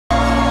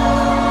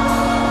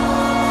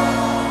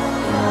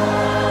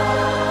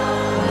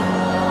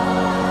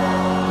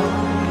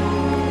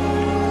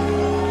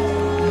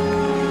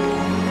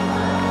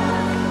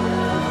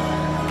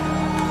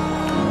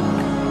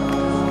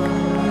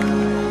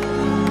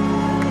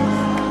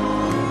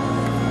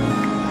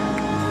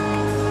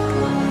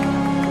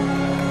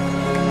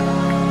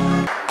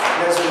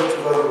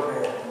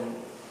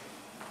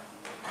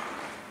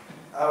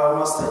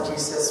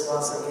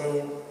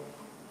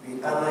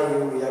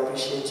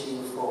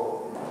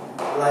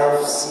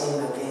life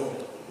seen again.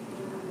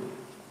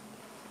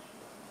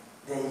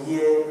 The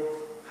year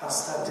has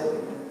started.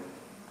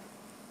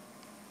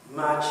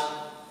 March,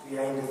 we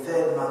are in the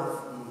 3rd month,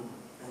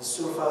 and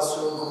so far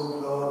so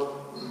good, Lord.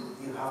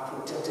 You have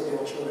protected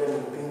your children,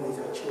 you've been with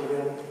your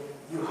children,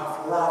 you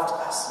have loved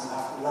us, you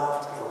have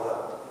loved the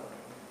world.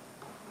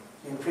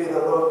 We pray the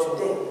Lord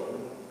today,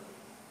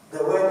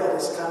 the word that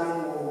is coming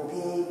will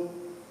be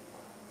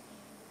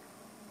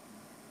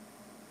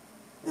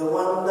the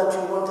one that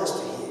you want us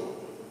to hear,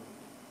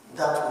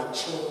 that will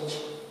change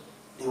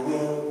the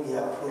way we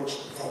approach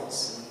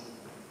things.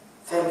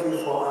 Thank you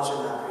for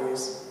answering our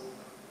prayers.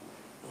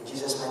 In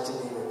Jesus' mighty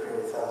name we pray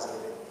with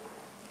thanksgiving.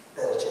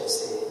 Let the church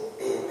say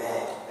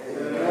amen.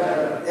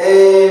 Amen.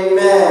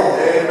 Amen.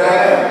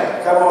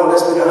 Amen. Come on,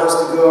 let's put our hands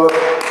to God.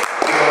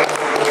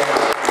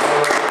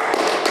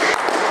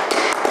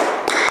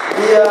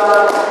 We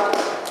are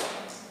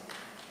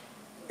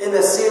in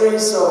a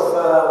series of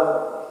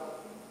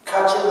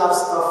catching up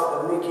stuff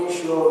and making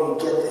sure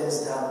we get things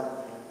done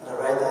at the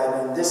right time.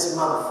 And this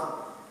month,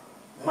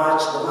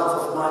 March, the month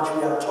of March,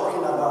 we are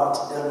talking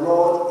about we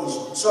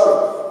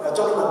are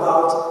talking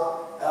about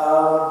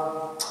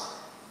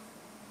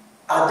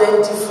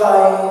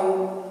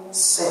identifying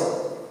sin,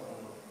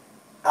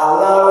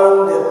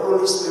 allowing the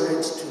Holy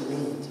Spirit to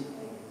lead.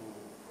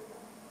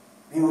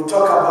 We will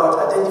talk about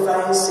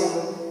identifying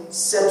sin,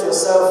 set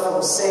yourself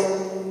from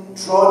sin,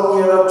 draw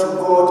nearer to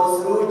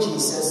God through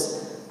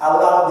Jesus,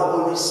 allow the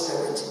Holy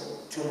Spirit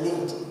to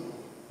lead.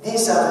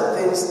 These are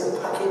the things, the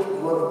package we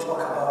want to talk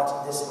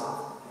about this month.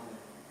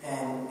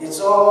 And it's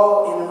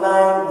all in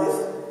line with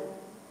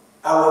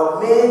our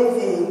main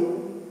theme,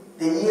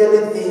 the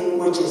yearly theme,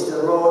 which is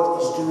the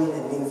Lord is doing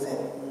a new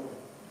thing.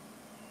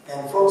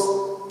 And folks,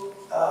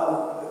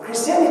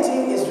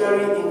 Christianity is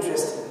very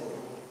interesting.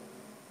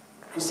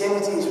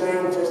 Christianity is very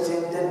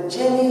interesting. The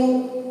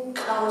journey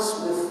comes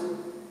with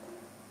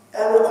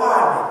a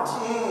requirement.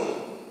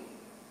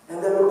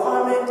 And the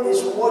requirement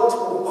is what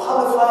will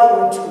qualify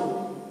you to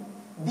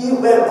be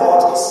where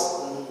God is.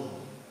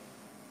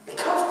 It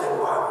comes with a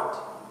requirement.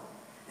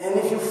 And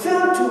if you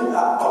fail to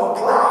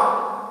comply,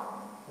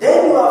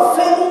 then you are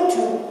failing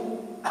to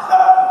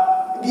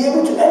be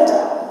able to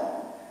enter.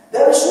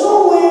 There is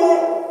no way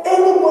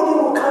anybody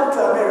will come to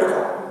America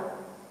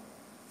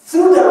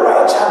through the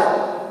right channel,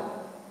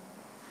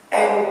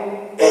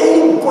 and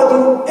any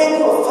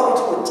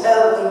authority will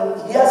tell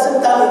him he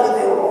hasn't done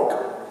anything wrong.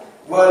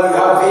 Well, you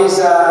have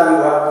visa, you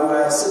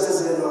are a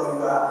citizen, or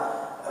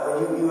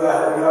you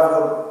have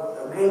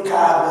a green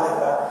card,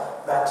 whatever.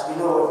 But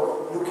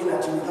looking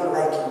at you, we don't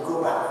like you.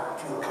 Go back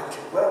to your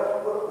country. What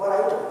are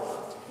you talking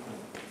about?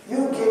 You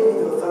gave me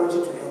the authority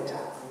to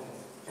enter,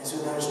 and so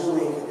there is no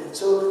way.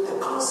 So the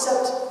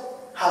concept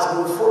has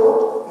been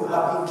followed. You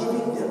have been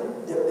given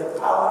the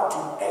power to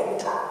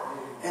enter.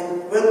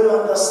 And when you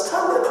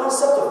understand the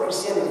concept of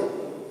Christianity,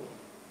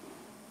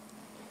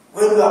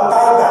 when you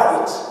abide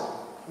by it,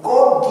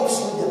 God gives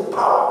you the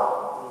power,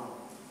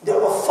 the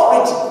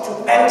authority to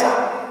enter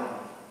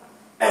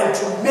and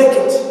to make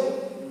it.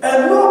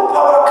 And no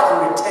power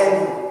can return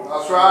you.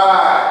 That's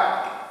right.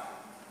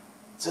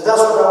 So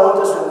that's what I want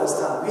us to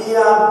understand. We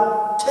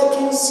are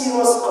taking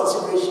serious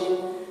consideration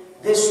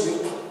this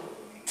week,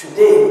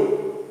 today,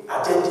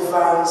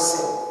 identifying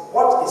sin.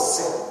 What is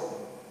sin?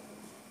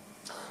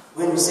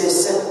 When we say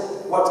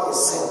sin, what is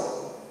sin?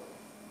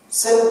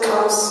 Sin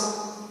comes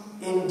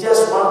in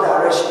just one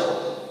direction.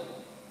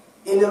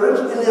 In the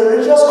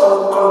religious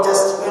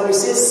context, when we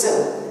say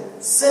sin,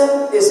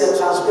 sin is a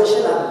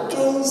transgression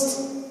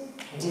against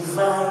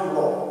divine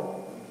law.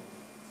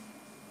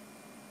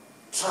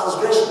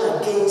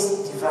 Transgression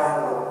against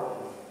divine law.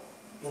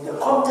 In the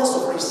context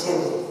of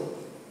Christianity,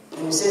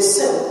 when we say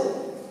sin,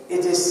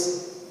 it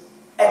is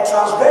a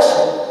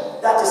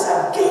transgression that is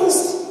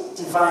against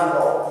divine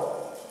law.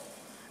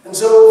 And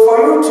so for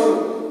you to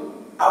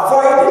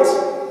avoid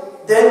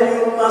it, then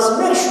you must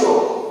make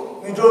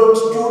sure you don't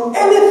do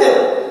anything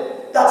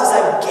that is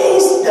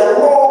against the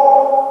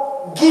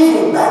law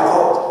given by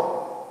God.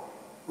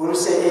 Will you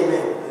say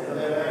amen?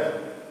 Amen.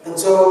 And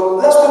so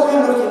let's quickly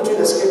look into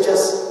the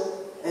scriptures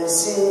and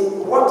see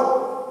what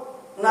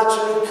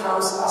naturally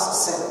comes as a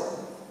sin.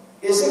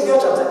 Ezekiel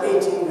chapter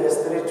 18, verse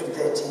 3 to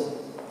 13.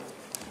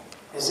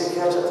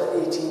 Ezekiel chapter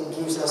 18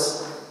 gives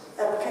us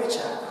a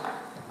picture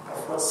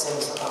of what sin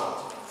is about.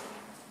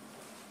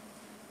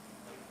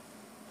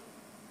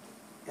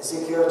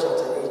 Ezekiel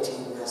chapter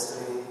 18, verse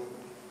 3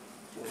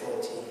 to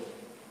 13.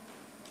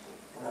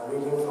 And I'm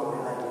reading from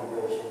the Living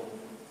Version.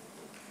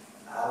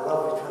 I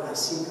love it when I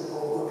see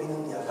people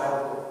opening their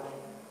Bible,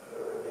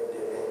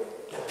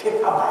 the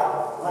paper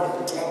Bible, not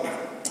the tech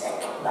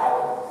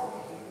Bible.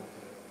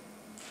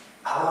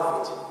 I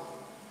love it.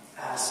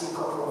 I see a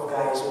couple of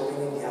guys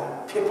opening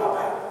their paper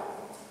Bible.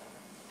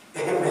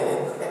 Amen.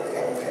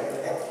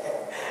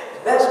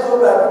 Let's go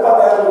back. Paper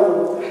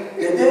Bible.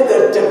 The day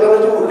the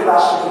technology will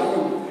crash you,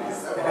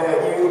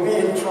 you will be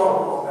in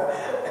trouble.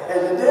 And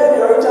the day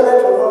your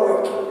internet will not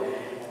work,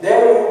 then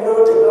you know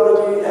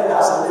technology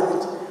has a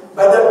limit.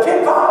 But the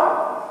paper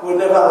will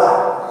never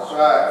lie. That's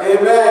right.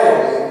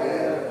 Amen.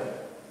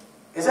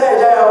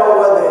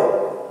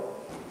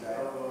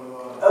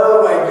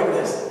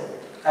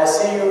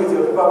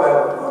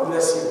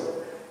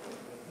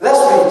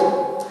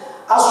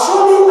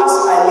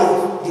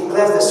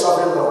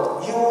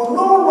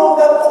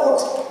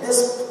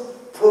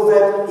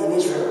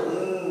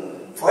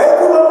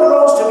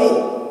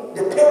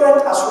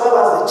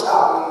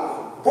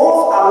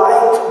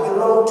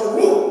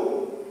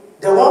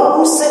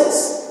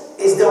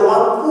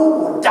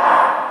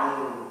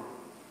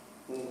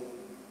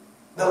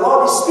 The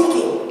Lord is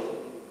speaking.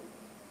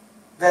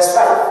 Verse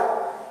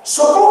 5.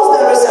 Suppose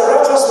there is a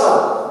righteous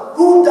man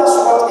who does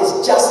what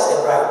is just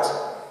and right.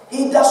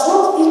 He does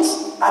not eat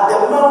at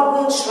the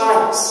mountain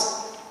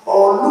shrines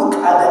or look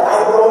at the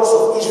idols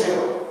of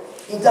Israel.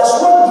 He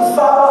does not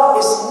defile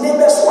his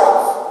neighbor's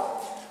wife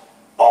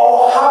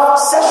or have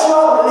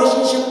sexual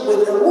relationship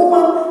with a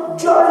woman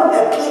during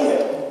a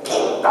period.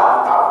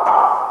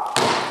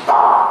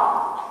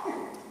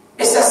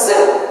 It's a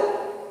sin.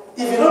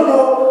 If you don't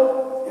know,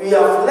 we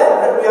are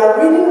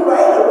reading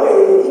right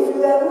away. If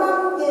you are a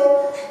man here,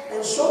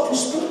 and so to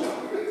speak,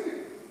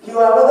 you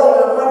are whether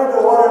you are married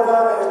or whatever,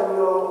 and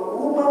your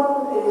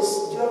woman is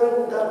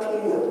during that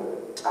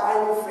period,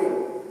 time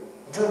frame,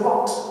 do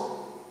not.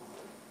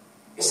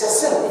 It's a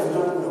sin if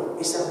you don't know.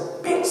 It's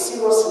a big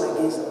serious sin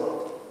against the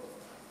Lord.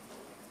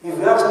 If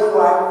you ask me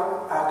why,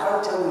 I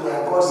can't tell you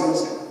why. God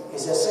says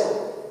it's a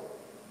sin.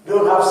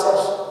 Don't have sex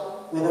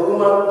with a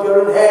woman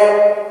during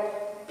her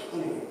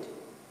period.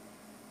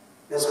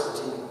 Let's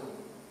continue.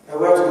 A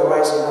word to the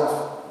right is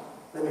enough.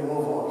 Let me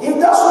move on. He does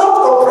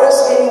not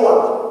oppress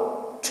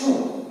anyone,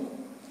 too,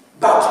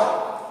 but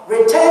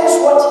returns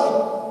what he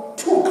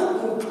took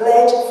in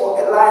pledge for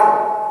a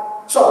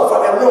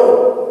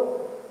loan.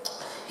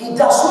 He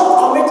does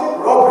not commit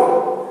robbery,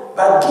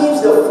 but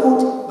gives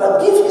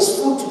his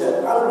food to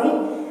the hungry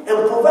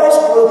and provides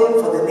clothing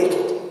for the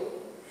naked.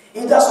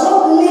 He does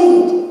not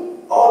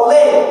lead or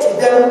lend to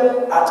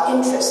them at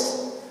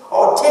interest,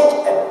 or take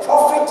a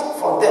profit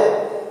from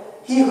them.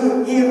 He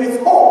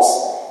withholds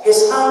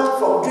his hand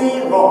from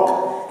doing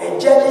wrong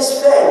and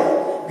judges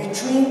fairly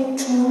between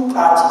two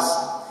parties.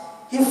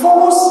 He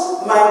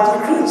follows my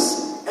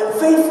decrees and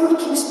faithfully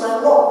keeps my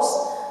laws.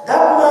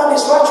 That man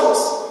is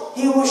righteous.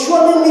 He will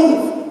surely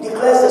live,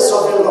 declares the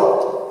sovereign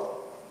Lord.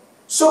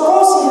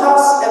 Suppose he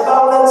has a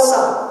violent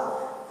son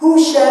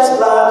who sheds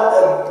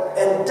blood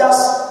and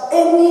does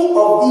any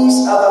of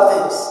these other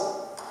things.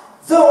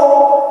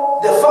 Though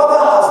the father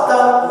has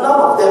done none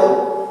of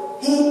them,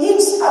 he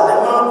eats at the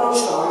mountain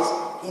shrines,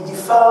 he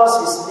defiles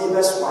his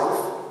neighbor's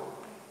wife.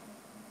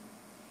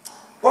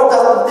 What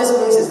this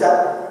means is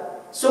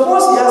that,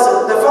 suppose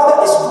the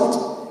father is good,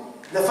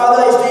 the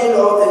father is doing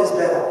all things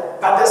better,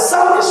 but the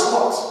son is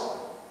not.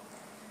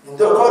 And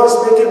the God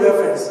is making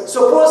reference.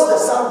 Suppose the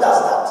son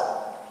does that,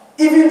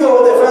 even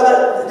though the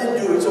father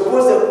didn't do it.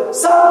 Suppose the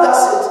son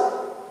does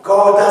it,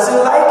 God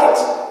doesn't like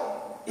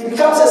it. It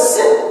becomes a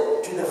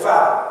sin to the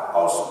father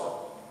also.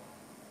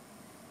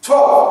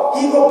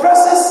 12. He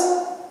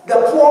oppresses the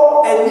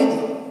poor and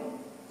needy.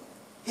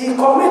 He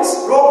commits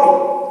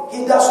robbery.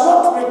 He does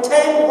not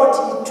return what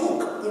he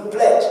took in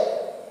pledge.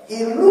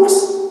 He looks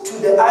to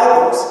the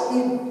idols.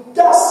 He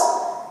does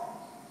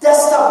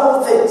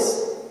detestable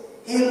things.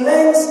 He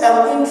lends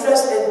an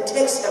interest and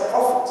takes a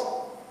profit.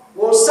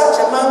 Will such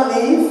a man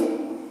live?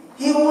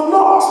 He will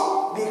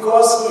not,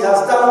 because he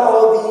has done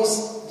all these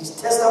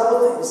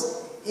detestable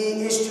things.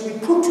 He is to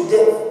be put to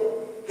death.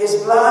 His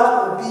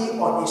blood will be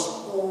on his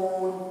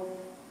own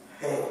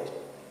head.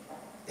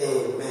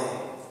 Amen.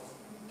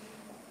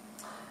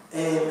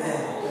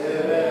 Amen.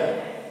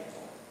 Amen.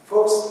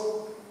 Folks,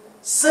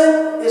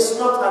 sin is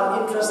not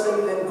an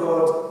interesting thing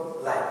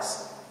God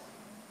likes.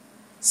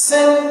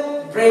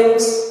 Sin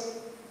brings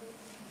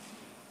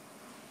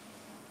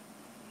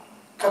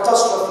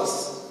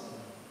catastrophes,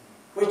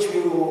 which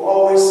we will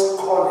always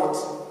call it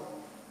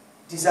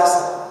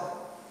disaster.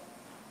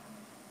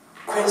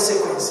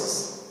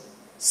 Consequences.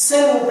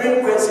 Sin will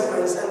bring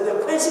consequences, and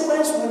the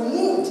consequence will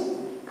lead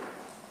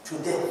to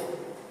death.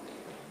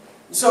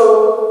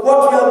 So,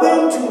 what we are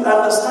going to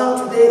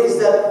understand today is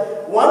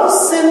that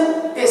once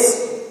sin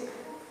is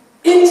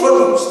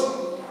introduced,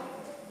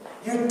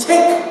 you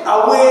take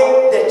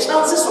away the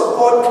chances of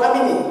God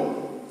coming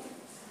in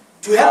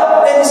to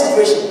help any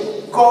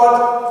situation.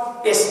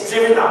 God is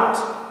driven out.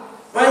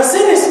 When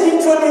sin is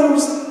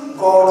introduced,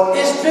 God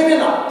is driven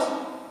out.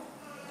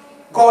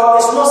 God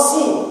is not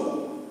seen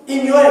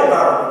in your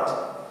environment.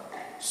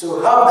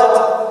 So have that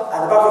at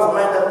the back of your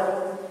mind that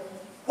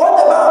what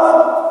the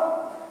Bible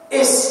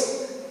is,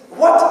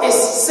 what is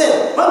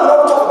sin? When the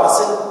Bible talk about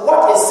sin,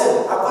 what is sin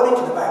according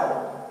to the Bible?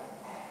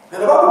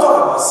 When the Bible talk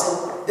about sin,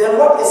 then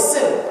what is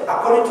sin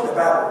according to the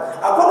Bible?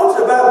 According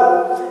to the Bible,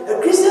 the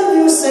Christian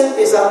view sin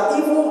is an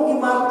evil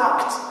human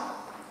act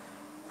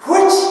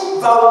which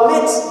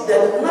violates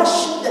the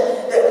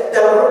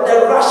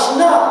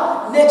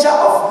rational nature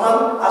of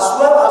man as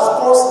well as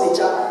God's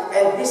nature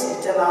and his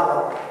eternal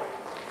law.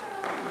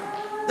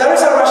 There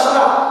is a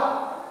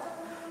rationale.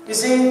 You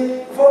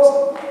see, folks,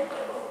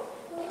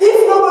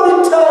 if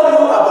nobody tells you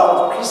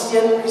about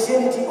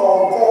Christianity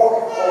or God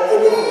or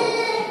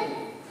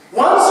anything,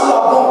 once you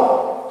are born,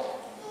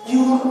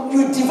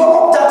 you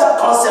develop that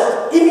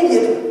concept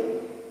immediately.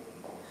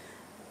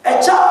 A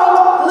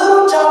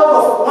little child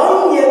of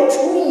 1 year, 2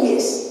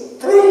 years,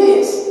 3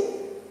 years,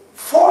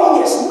 4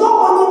 years,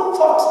 nobody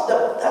taught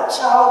that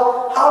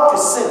child how to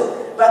sin.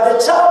 But the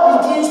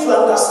child begins to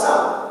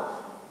understand.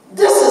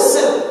 This is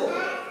sin.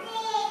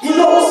 He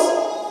knows.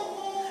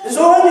 And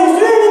so when he's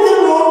doing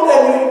anything wrong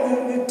and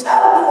you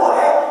tell him or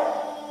her,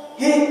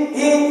 he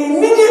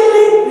immediately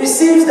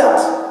receives that.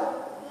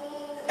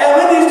 And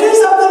when he's doing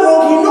something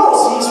wrong, he knows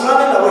he's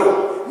running away.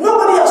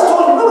 Nobody has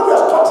told him, nobody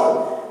has taught him.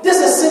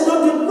 This is sin,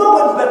 don't do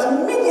nobody, but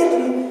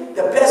immediately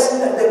the person,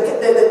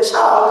 the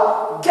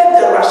child, get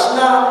the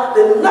rationale,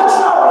 the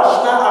natural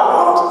rationale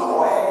around him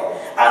or her,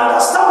 and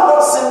understand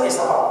what sin is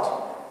about.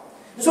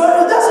 So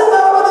it doesn't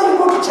matter whether you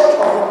go to church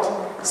or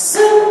not.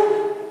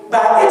 Sin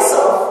by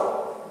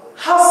itself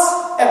has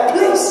a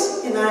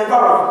place in our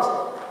environment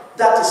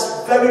that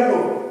is very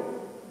low.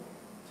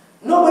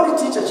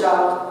 Nobody teach a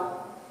child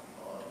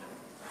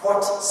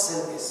what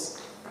sin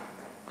is.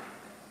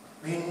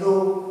 We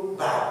know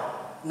by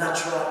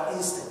natural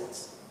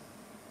instincts.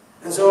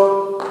 And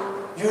so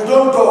you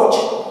don't dodge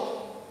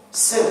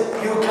sin.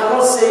 You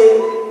cannot say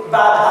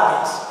bad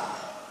habits.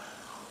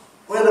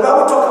 When the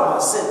Bible talks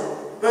about sin,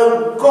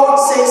 when God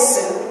says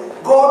sin,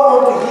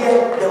 God wants to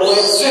hear the word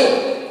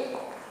sin.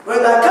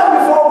 When I come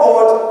before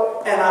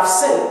God and I've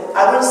sinned,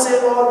 I don't say,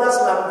 oh, that's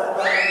I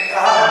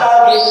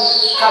have bad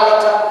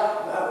character,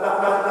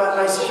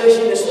 my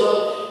situation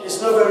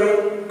is not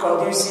very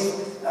conducive,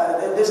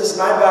 this is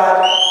my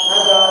bad,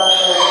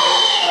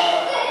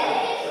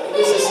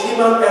 this is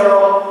human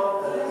error.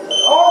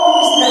 All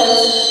these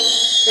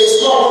things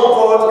is not what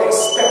God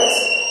expects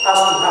us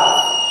to have.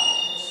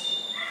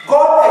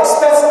 God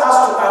expects us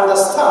to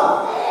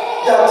understand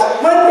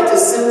that when it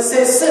is sin,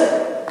 say sin.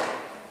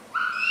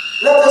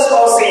 Let us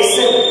all say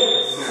sin.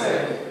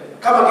 Sin.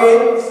 Come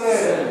again.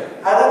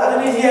 Sin. I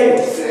didn't hear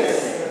you.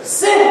 Sin.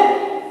 Sin.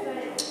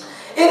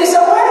 It is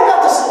a word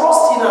that is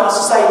lost in our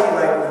society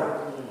right now.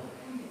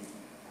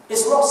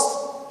 It's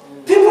lost.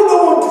 People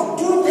don't want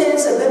to do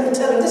things and then you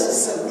tell them this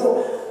is sin.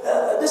 No,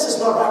 this is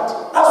not right.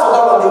 As for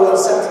that one, they will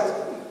accept it.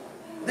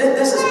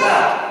 This is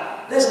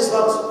bad. This is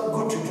not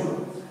good to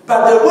do.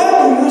 But the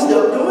word you use,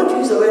 the moment you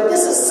use the word,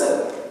 this is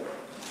sin.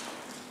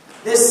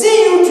 They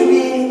see you to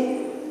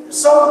be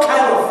some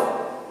kind of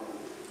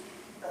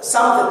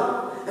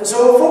something. And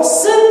so, for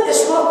sin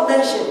is not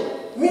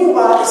mentioned.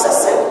 Meanwhile, it's a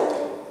sin.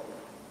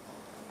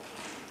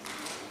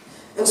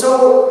 And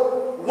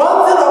so,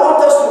 one thing I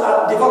want us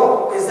to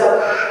develop is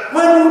that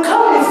when you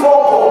come before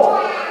God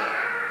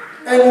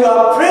and you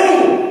are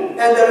praying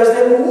and there is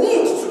the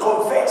need to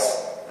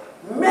confess,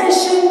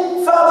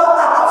 mention, Father,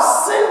 I have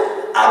sinned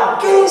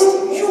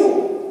against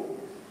you.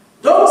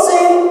 Don't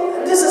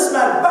say, this is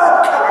my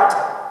bad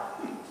character.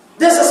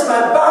 This is my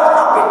bad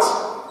habit.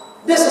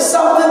 This is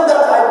something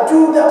that I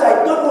do that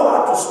I don't know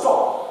how to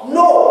stop.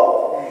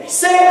 No.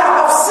 Say,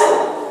 I have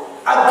sinned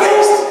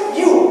against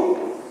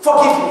you.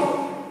 Forgive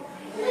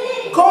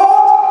me.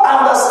 God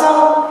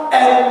understands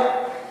and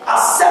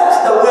accepts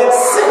the word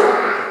sin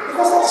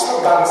because that's what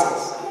the Bible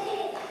says.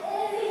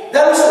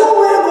 There is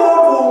no way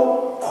God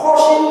will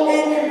caution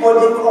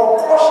anybody or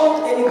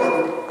caution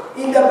anybody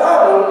in the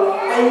Bible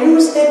and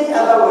use any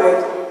other word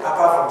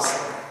apart from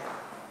sin.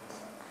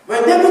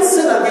 When David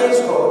sinned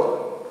against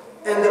God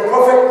and the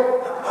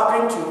prophet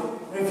happened to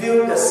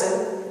reveal the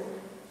sin,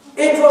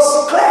 it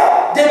was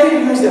clear.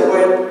 David used the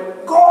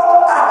word,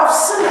 God, I have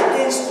sinned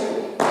against you.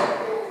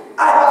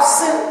 I have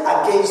sinned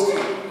against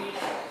you,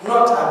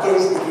 not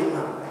against the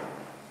man.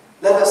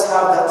 Let us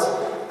have that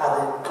as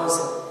the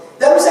concept.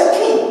 There is a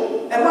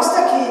key, a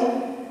master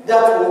key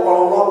that will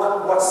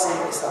unlock what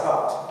sin is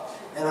about.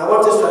 And I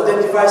want us to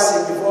identify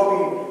sin before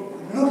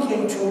we look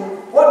into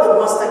what the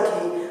master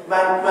key. My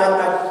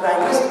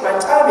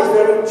time is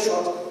very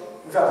short.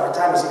 In fact, my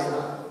time is even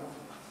up.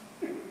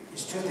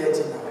 It's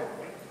 2:30 now.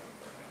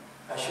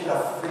 I should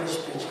have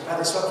finished preaching, but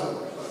it's okay.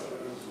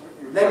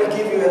 Let me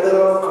give you a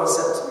little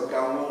concept,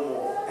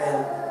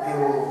 and we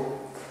will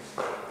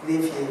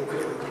leave here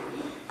quickly.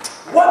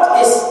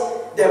 What is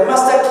the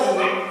master key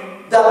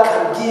that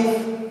can give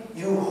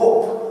you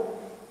hope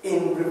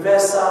in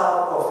reversal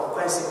of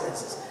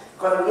consequences?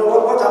 Because you know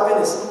what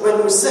happens is when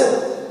you sin,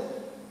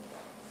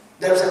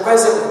 there is a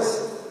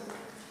consequence.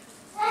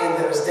 And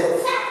there is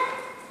death.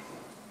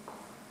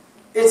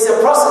 It's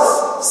a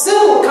process. Sin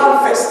will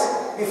come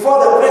first before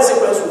the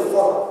consequence will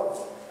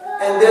follow.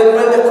 And then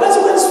when the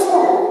consequence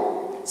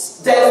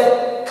follows,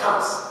 death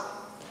comes.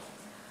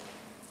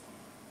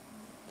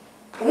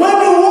 When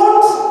you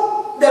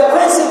want the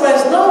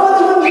consequence,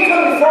 normally when we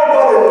come before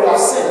God and we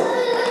have sinned,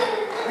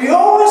 we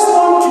always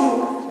want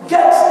to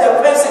get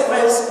the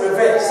consequence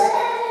reversed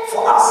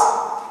for us.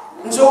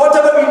 And so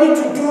whatever we need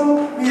to do,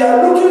 we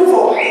are looking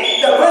for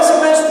the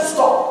consequence to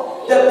stop.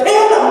 The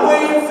pain I'm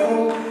going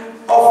through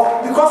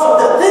because of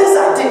the things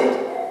I did,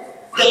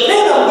 the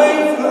pain I'm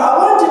going through, I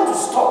want it to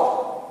stop.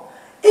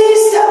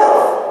 Instead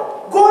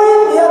of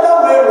going the other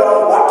way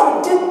around, what you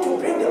did to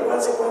bring the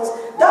consequence,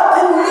 that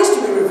thing needs to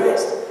be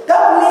reversed.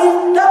 That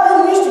thing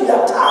needs to be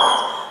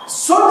attacked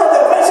so that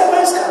the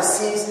consequence can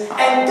cease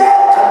and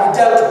death can be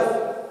dealt with.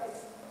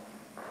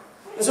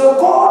 And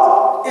so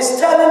God is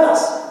telling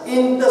us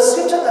in the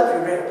scripture that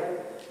we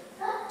read,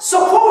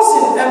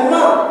 supposing a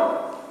man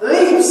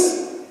leaves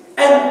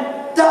and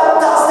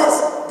does this,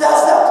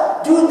 does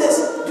that, do this,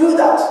 do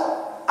that,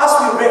 as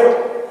we read,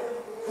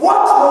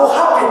 what will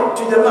happen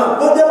to the man?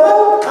 Will the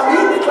man, can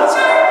he be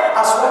classified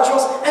as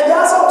righteous? And the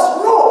answer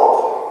was no.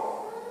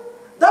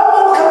 That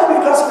man can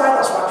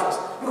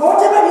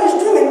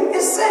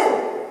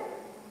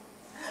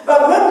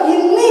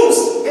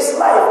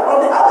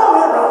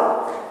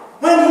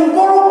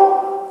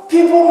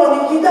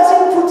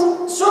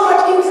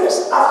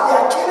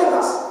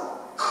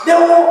They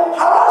will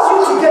harass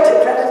you to get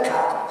a credit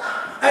card.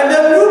 And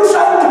then you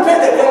trying to pay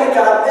the credit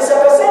card, it's a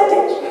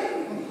percentage.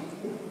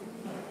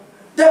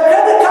 The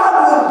credit card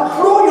will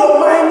blow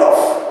your mind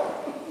off.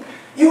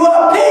 You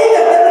are paying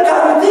the credit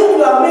card, you think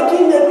you are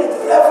making the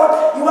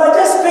effort, you are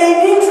just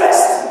paying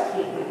interest.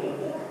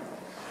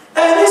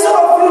 And instead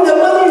of you, the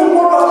money you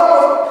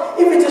borrow,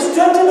 if it is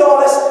 $20,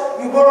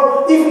 you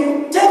borrow. If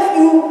you take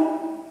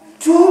you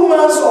 2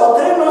 months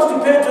or 3 months to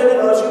pay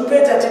 $20, you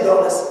pay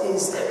 $30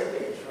 instead.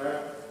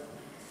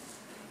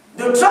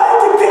 They try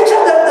to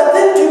picture the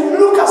thing to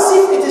look as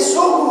if it is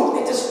so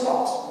good. It is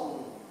not.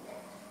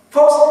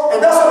 Folks,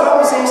 and that's what the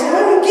Bible says.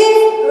 When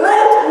you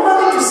lend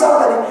money to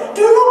somebody,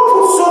 do not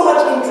put so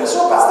much interest.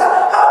 So, Pastor,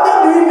 how then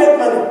do you make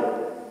money?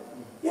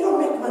 You don't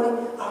make money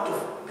out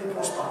of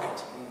people's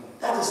pocket.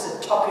 That is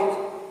the topic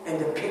and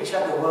the picture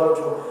the world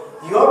draws.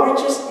 Your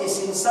riches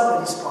is in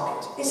somebody's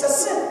pocket. It's a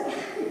sin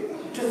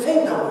to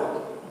think that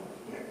way.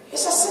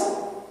 It's a sin.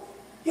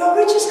 Your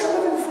riches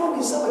cannot be found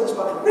in somebody's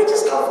pocket.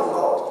 Riches come from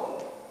God.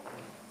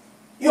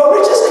 Your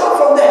riches come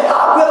from the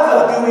hard work you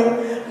are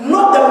doing,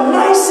 not the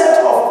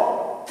mindset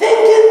of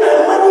thinking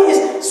my money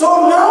is.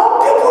 So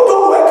now people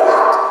don't work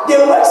hard, they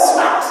work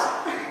smart.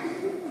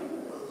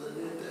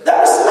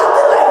 There is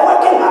nothing like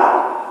working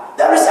hard.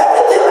 There is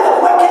everything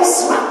like working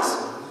smart.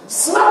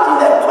 Smart in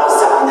the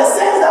concept, in the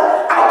sense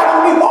that I can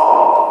be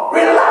home,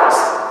 relax,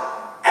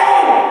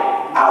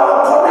 and I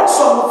will connect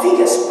some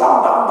figures,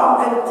 bam, bam,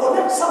 bam, and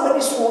connect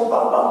somebody's phone,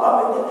 bam, bam,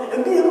 bam,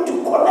 and be able to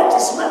connect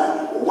his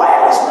money,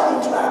 wire his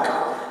money into my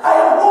account. I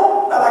am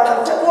home that I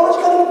can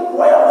technologically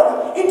wire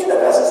money into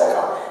the person's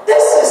account.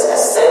 This is a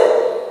sin.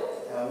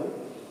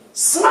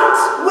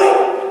 Smart way.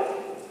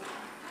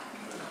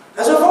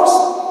 And so, folks,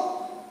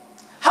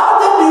 how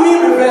then do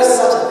we reverse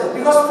such a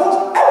thing? Because, folks,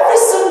 every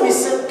sin we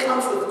sin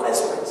comes with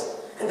consequence.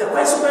 And the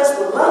consequence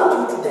will land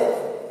you to death.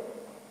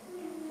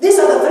 These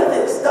are the three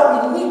things that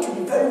we need to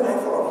be very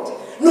mindful of it.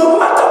 No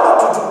matter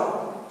what you do.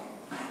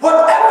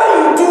 Whatever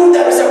you do,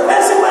 there is a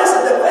consequence,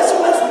 and the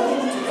consequence will lead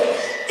you to death.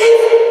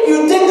 If you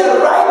did the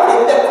right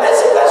thing, the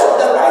consequence of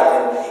the right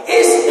thing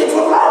is it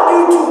will land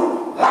you to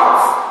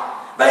life.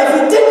 But if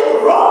you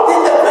did wrong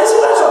thing, the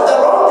consequence of the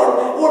wrong thing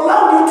will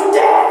land you to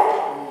death.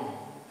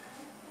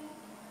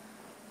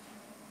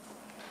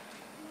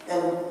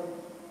 And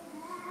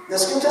the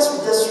scriptures we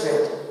just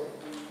read,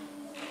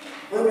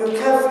 when you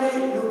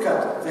carefully look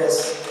at verse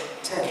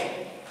 10,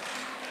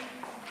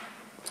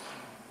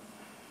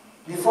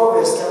 before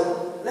verse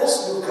 10, let's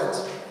look at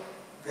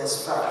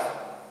verse 5.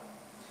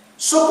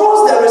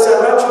 Suppose there is a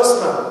righteous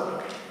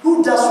man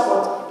who does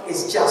what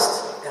is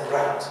just and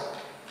right.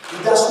 He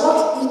does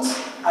not eat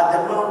at the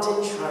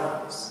mountain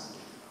shrines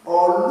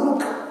or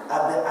look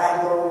at the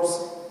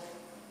idols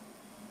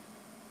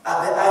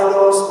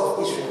of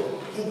Israel.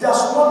 He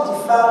does not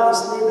defile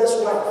his neighbor's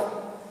wife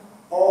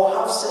or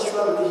have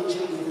sexual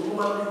relationship with a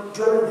woman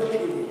during the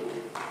period.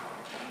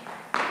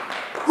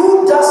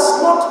 Who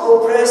does not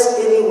oppress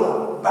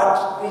anyone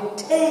but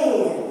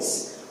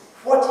returns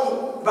what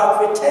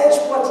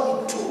he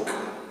took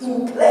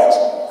in pledge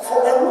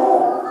for a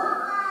loan.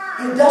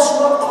 He does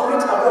not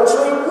commit adultery. So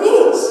it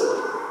means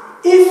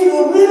if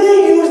you really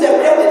use the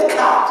credit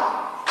card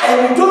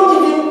and you don't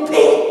even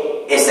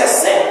pay, it's a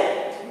sin.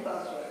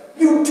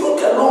 You took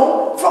a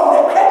loan from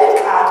the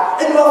credit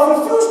card and you have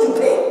refused to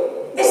pay.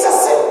 It's a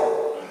sin.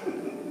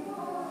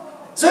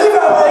 So if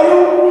I were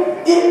you,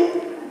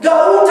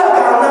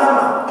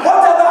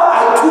 whatever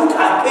I took, I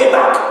pay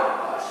back.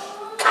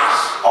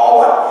 Cash or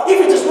what? If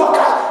it is not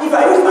cash, if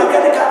I use my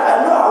credit card,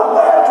 I know I will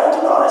wire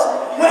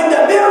 $20. When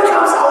the bill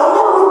comes, I will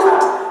not look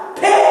at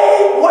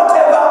pay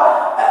whatever.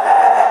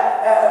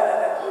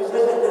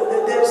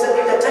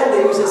 The time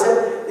they use, they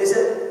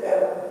said,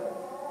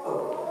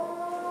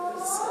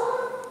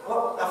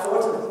 I've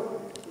forgotten it.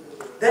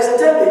 There's a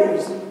term they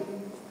use.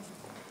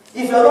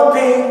 If you are not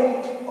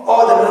paying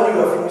all the money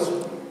you have used,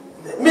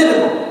 the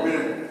minimum.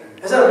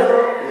 Is that a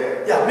minimum?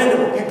 Yeah,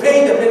 minimum. You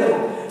pay the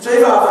minimum. So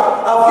if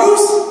I've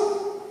used